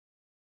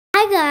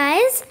Hi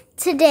guys,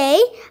 today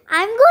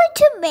I'm going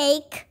to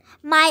make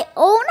my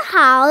own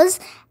house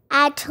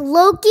at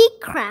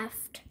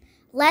lokicraft.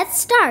 Let's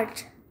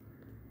start.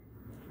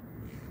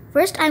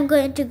 First I'm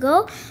going to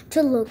go to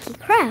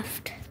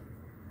lokicraft.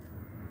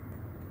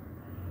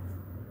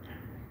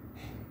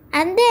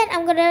 And then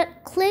I'm going to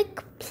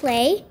click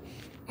play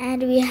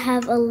and we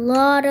have a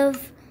lot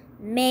of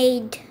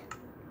made,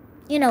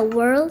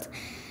 world.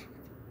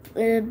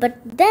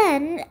 But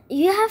then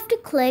you have to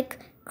click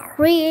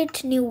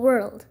create new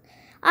world.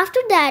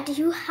 After that,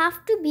 you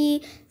have to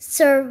be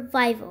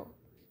survival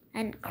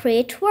and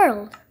create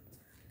world.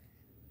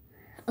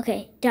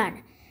 Okay,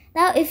 done.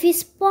 Now, if you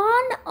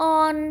spawn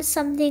on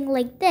something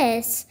like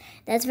this,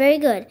 that's very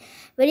good.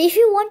 But if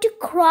you want to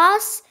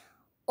cross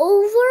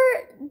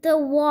over the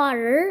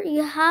water,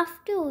 you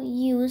have to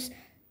use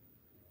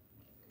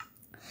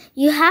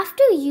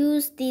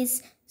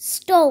these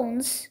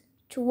stones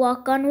to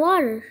walk on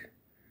water.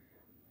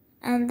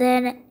 And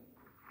then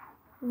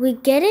we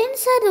get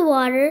inside the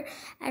water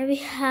and we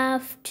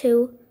have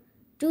to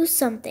do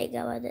something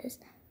about this.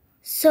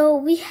 So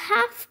we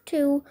have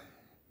to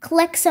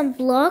collect some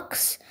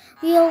blocks.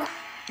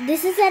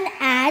 This is an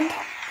ad.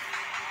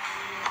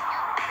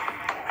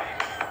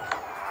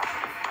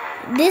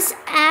 This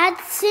ad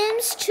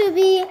seems to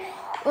be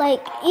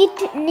like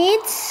it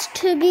needs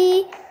to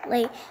be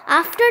like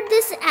after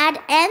this ad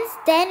ends,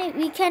 then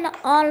we can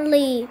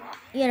only,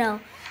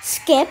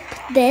 skip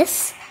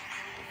this.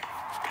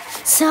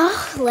 So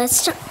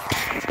let's start.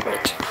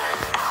 Wait.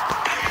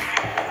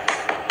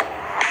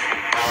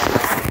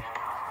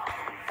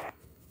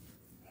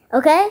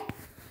 Okay,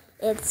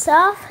 it's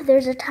off.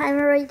 There's a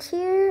timer right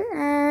here,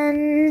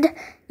 and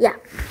yeah,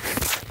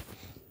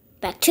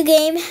 back to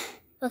game.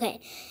 Okay,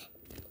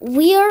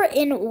 we are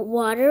in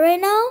water right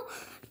now.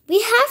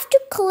 We have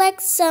to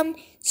collect some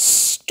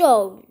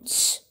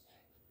stones.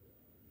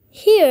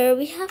 Here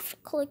we have to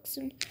collect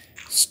some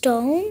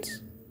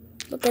stones.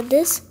 Look at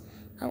this.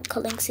 I'm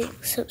collecting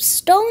some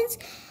stones.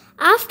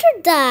 After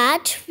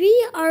that,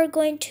 we are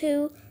going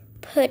to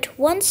put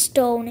one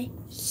stone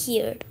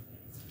here.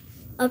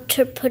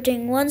 After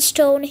putting one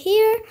stone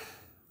here,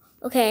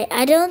 okay,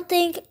 I don't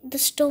think the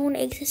stone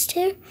exists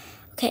here.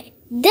 Okay,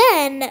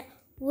 then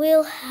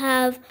we'll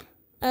have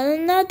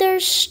another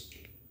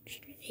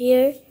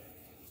here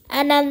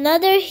and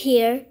another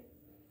here,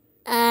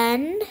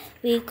 and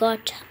we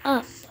got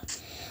up.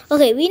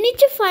 Okay, we need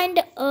to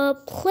find a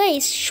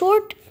place,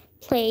 short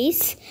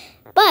place.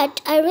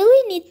 But I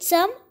really need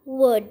some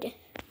wood.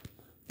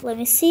 Let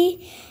me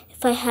see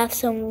if I have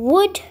some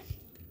wood.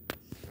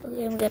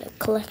 Okay, I'm gonna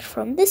collect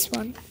from this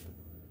one.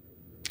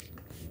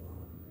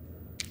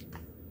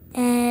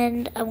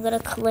 And I'm gonna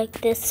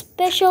collect this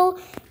special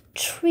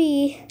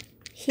tree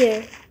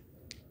here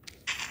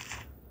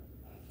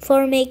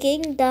for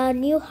making the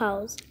new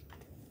house.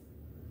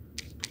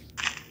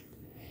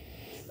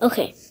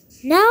 Okay,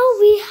 now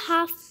we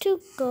have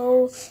to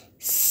go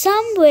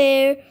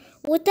somewhere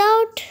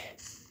without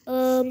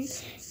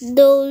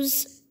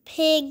those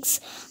pigs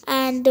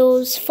and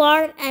those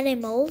farm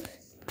animals.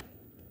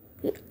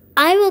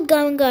 I'm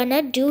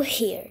gonna do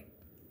here.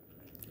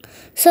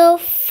 So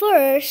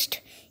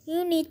first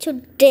you need to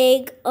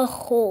dig a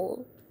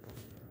hole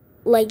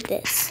like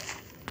this.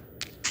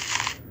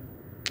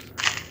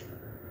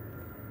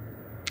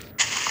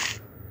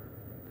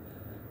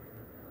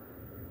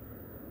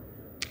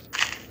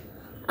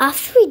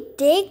 After we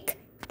dig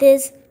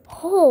this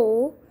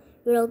hole,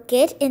 we'll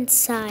get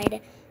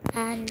inside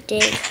and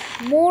dig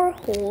more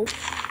holes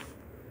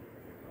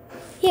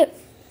here.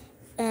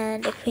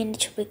 And we need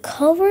to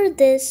recover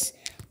this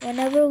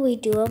whenever we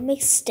do a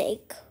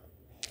mistake.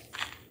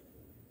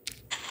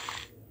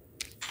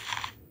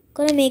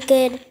 Gonna make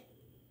it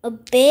a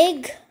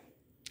big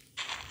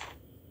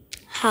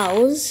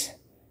house.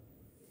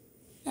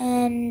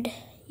 And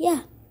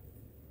yeah.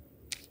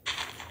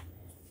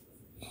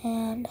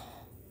 And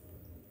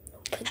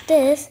put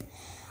this.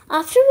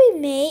 After we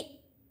made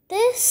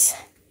this,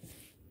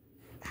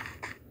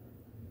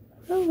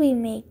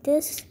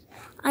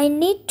 I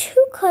need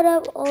to cut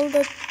up all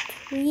the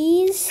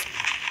trees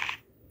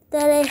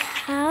that I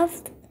have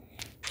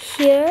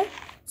here,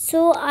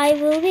 so I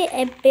will be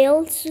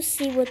able to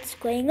see what's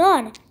going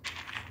on.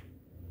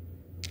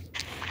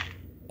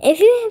 If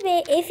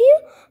you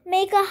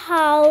make a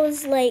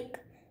house like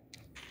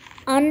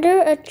under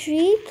a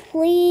tree,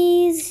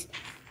 please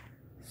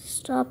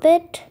stop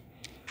it,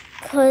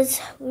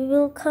 because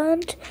we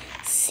can't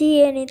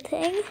see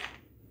anything.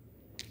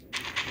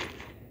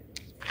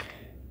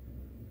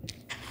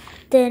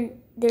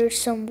 Then there's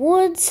some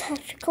woods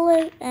have to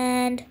collect,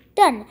 and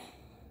done.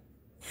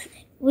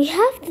 We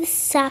have the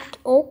sapped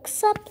oak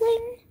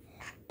sapling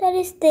that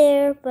is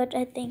there, but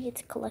I think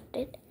it's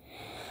collected.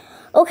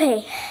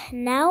 Okay,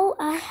 now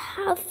I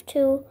have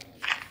to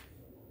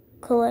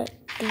collect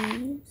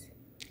these.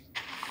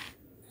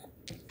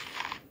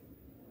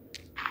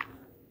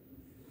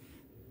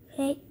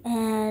 Okay,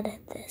 add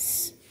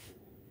this.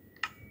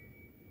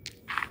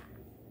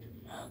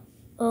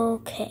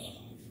 Okay.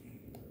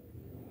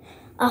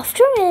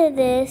 After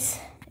this,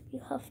 you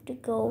have to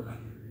go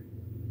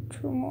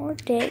 2 more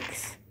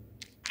sticks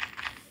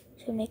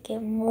to make it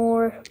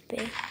more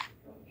big.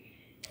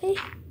 Okay.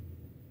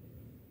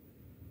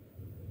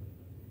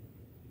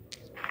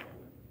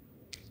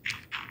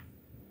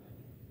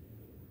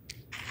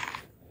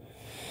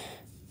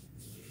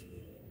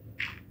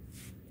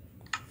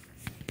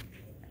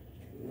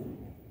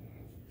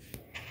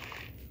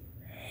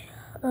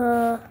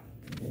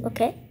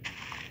 Okay.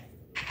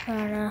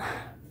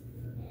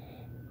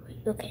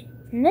 Okay.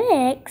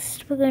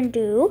 Next, we're gonna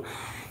do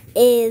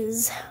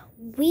is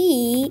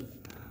we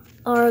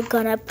are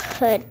gonna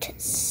put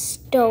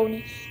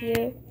stone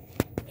here.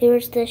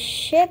 Here's the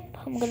ship.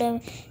 I'm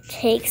gonna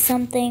take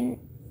something.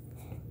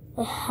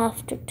 I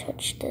have to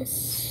touch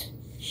this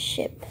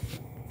ship.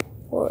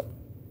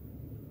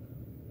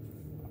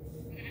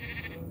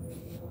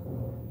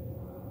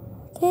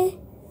 Okay.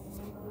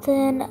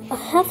 Then I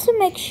have to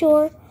make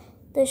sure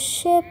the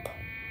ship.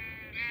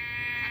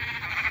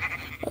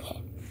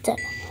 Okay, done.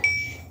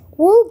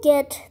 We'll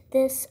get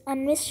this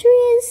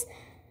mysterious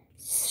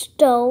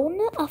stone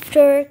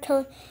after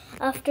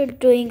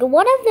doing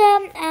one of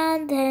them,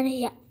 and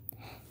then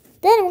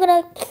then I'm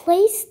gonna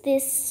place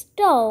this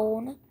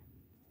stone.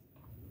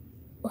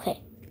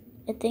 Okay,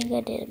 I think I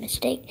did a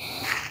mistake.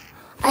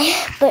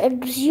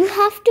 But you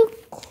have to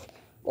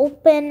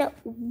open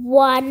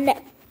one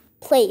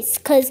place,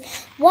 because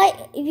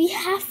we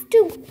have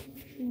to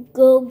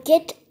go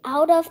get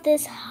out of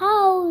this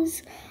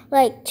house,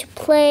 like to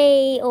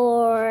play,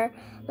 or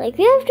like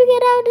we have to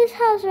get out of this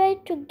house,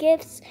 right, to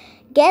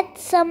get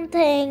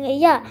something.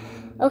 Yeah.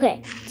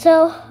 Okay,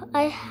 so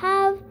I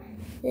have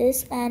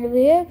this, and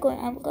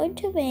I'm going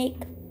to make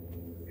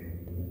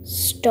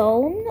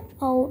stone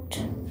out.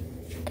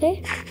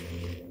 Okay,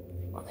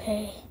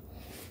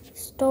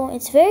 stone.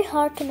 It's very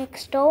hard to make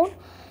stone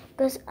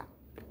because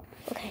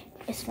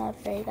it's not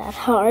very that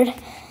hard.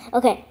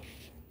 Okay,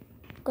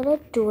 I'm gonna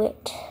do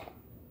it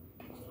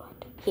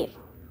here.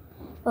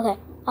 Okay,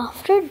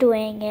 after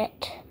doing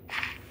it,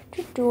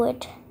 to do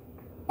it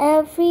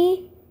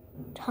every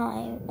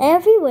time,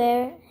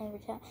 everywhere, every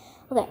time.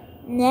 Okay,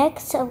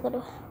 next I'm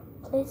gonna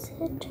place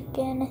it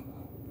again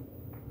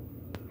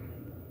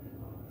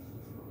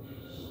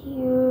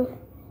here,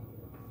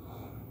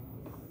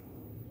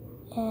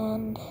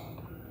 and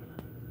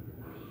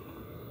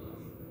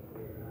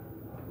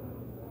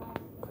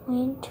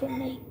going to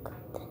make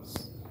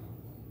this.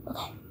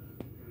 Okay,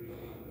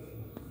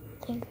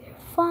 I think we're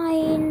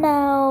fine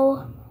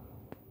now,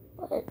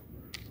 but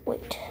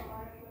wait.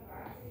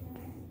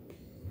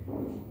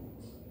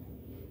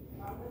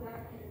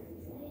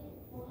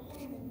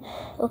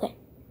 Okay,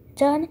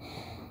 done.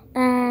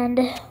 And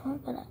we're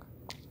gonna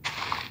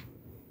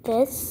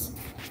this.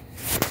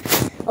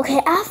 Okay,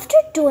 after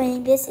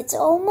doing this, it's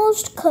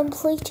almost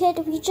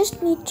completed. We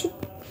just need to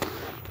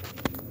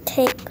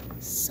take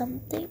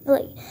something,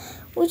 like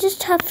we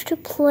just have to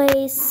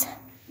place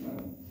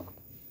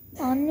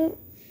on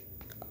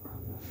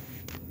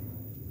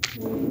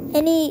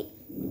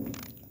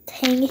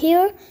anything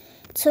here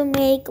to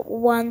make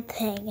one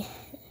thing.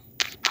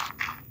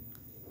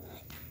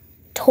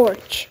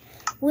 Torch.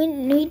 We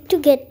need to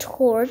get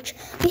torch.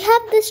 We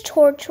have this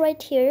torch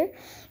right here.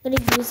 I'm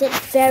gonna use it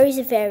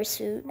very, very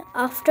soon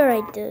after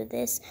I do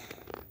this,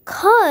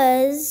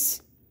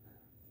 cause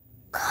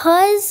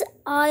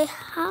I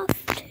have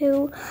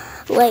to,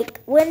 like,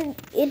 when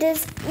it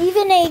is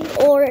evening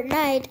or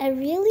night, I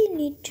really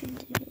need to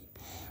do it.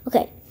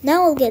 Okay,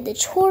 now I'll get the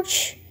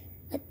torch.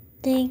 I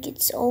think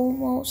it's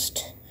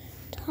almost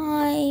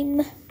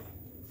time.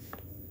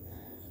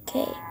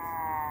 Okay,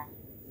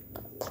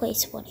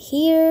 place one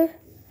here.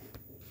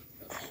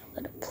 Okay, I'm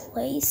gonna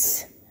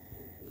place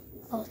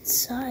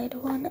outside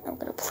one. I'm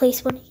gonna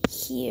place one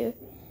here,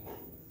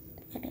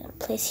 and I'm gonna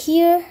place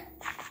here,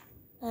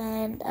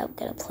 and I'm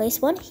gonna place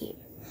one here.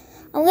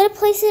 I'm gonna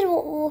place it.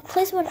 We'll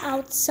place one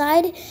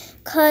outside,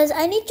 cause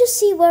I need to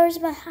see where is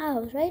my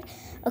house, right?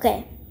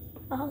 Okay,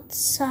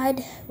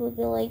 outside will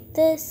be like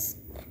this,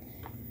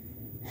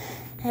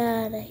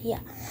 and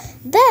yeah.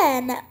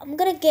 Then I'm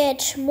gonna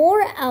get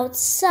more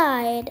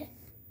outside.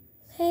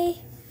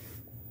 Okay.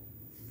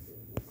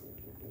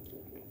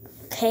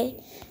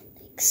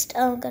 Next,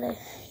 I'm gonna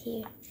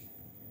here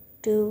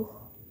do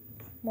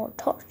more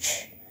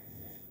torch.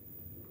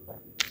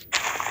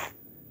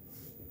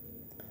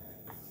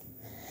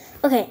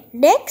 Okay,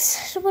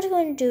 next, so what we're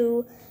going to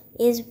do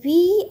is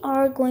we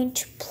are going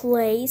to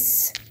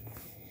place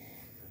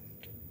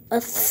a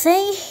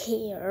thing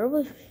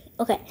here.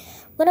 Okay,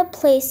 I'm gonna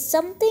place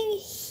something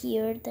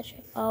here that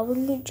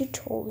I'm going to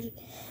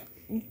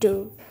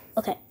do.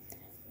 Okay,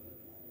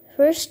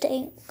 first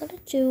thing I'm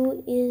gonna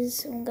do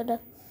is I'm gonna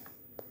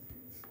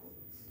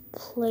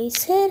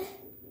place it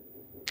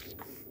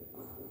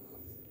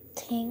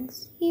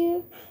things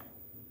here.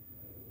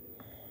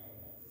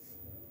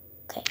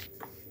 Okay,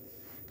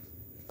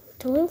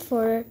 go a little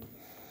further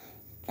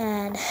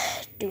and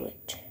do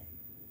it.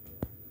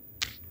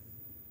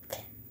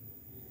 Okay,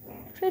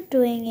 after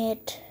doing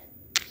it,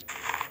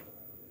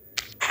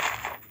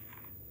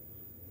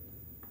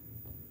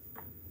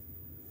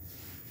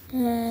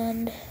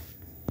 and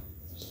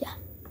yeah,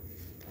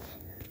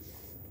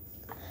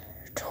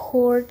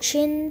 torch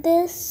in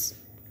this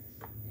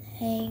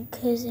thing,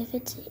 because if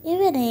it's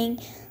evening,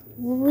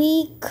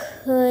 we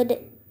could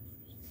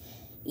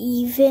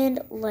even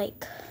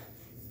like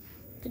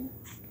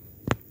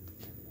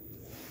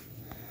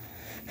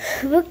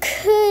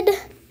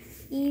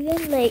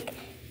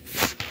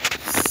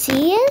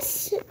see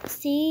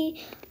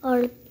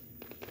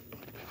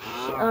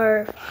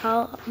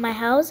my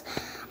house.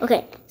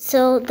 Okay,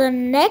 so the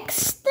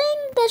next thing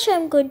that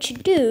I'm going to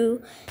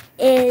do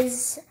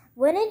is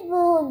when it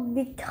will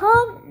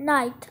become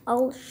night,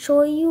 I'll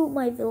show you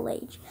my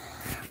village.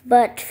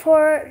 But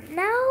for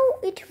now,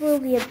 it will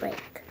be a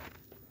break.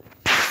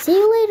 See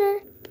you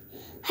later.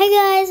 Hi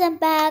guys, I'm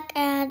back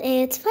and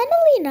it's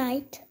finally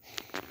night.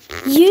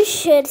 You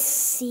should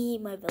see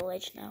my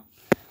village now.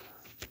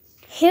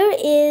 Here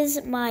is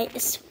why I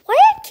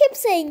keep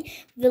saying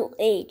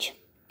village.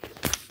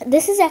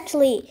 This is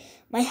actually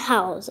my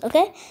house,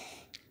 okay?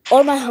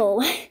 Or my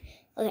home.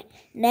 Okay,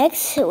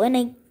 next, when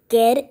I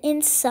get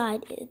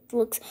inside, it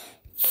looks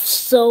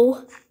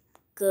so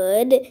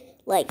good.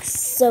 Like,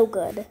 so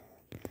good.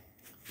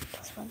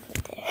 This one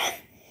right there.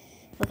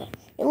 Okay,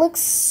 it looks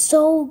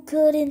so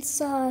good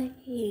inside.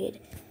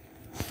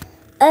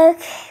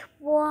 Okay,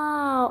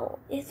 wow.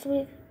 It's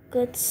really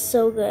good,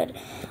 so good.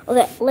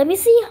 Okay, let me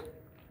see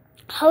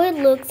how it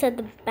looks at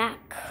the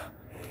back.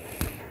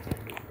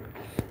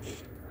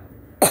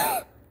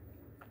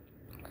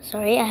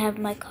 Sorry, I have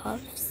my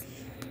coughs.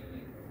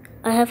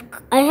 I have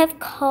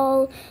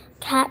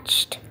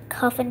catched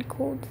cough and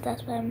cold.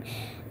 That's why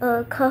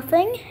I'm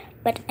coughing.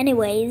 But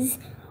anyways,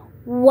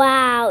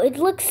 wow, it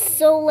looks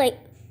so like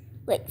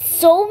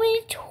so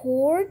many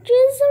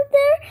torches are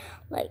there.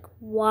 Like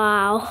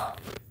wow,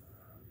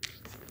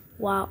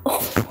 wow.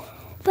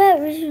 But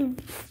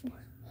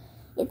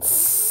it's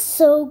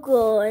so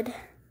good.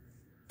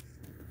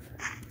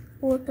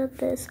 Look at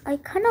this. I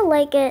kind of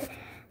like it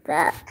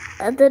that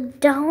at the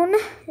down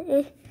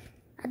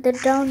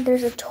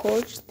there's a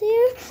torch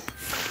there,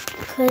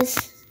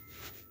 cause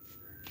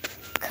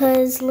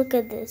look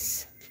at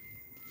this.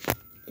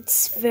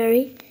 It's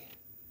very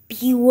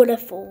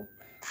beautiful,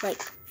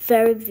 like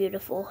very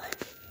beautiful.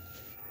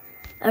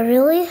 I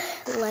really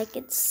like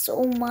it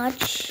so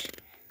much.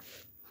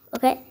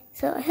 Okay,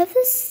 so I have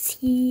this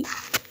sea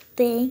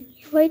thing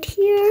right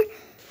here.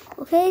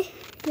 Okay,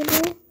 you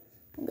know,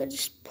 I'm gonna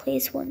just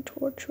place one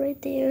torch right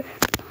there.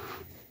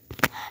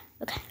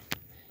 Okay,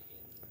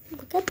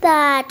 look at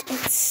that.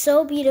 It's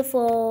so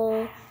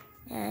beautiful.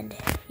 And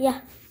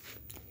yeah,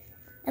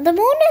 and the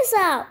moon is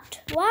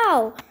out.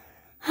 Wow.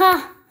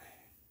 Huh.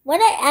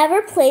 When I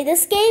ever play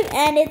this game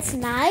and it's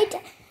night,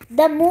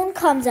 the moon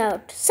comes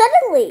out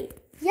suddenly.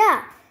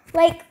 Yeah,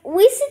 like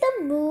we see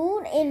the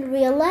moon in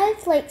real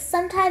life. Like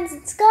sometimes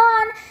it's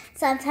gone,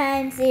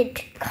 sometimes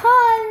it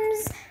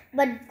comes,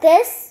 but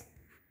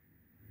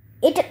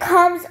it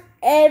comes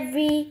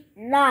every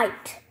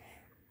night.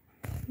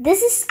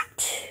 This is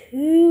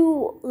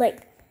too,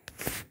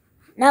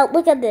 now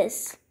look at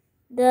this.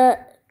 The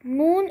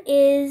moon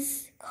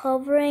is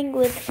covering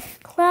with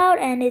cloud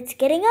and it's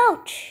getting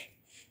out.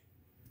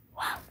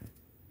 Wow.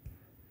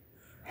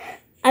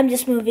 I'm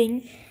just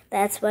moving.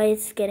 That's why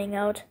it's getting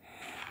out.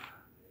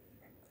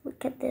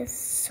 Look at this.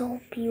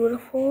 So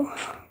beautiful.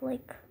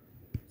 Like,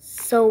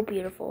 so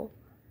beautiful.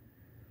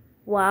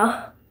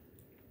 Wow.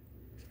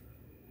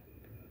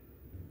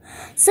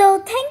 So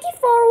thank you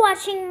for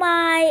watching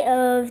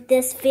my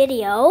this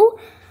video.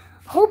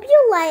 Hope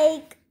you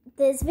like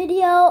this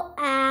video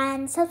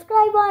and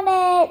subscribe on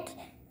it.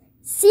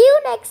 See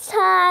you next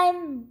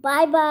time.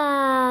 Bye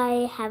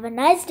bye. Have a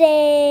nice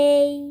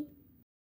day.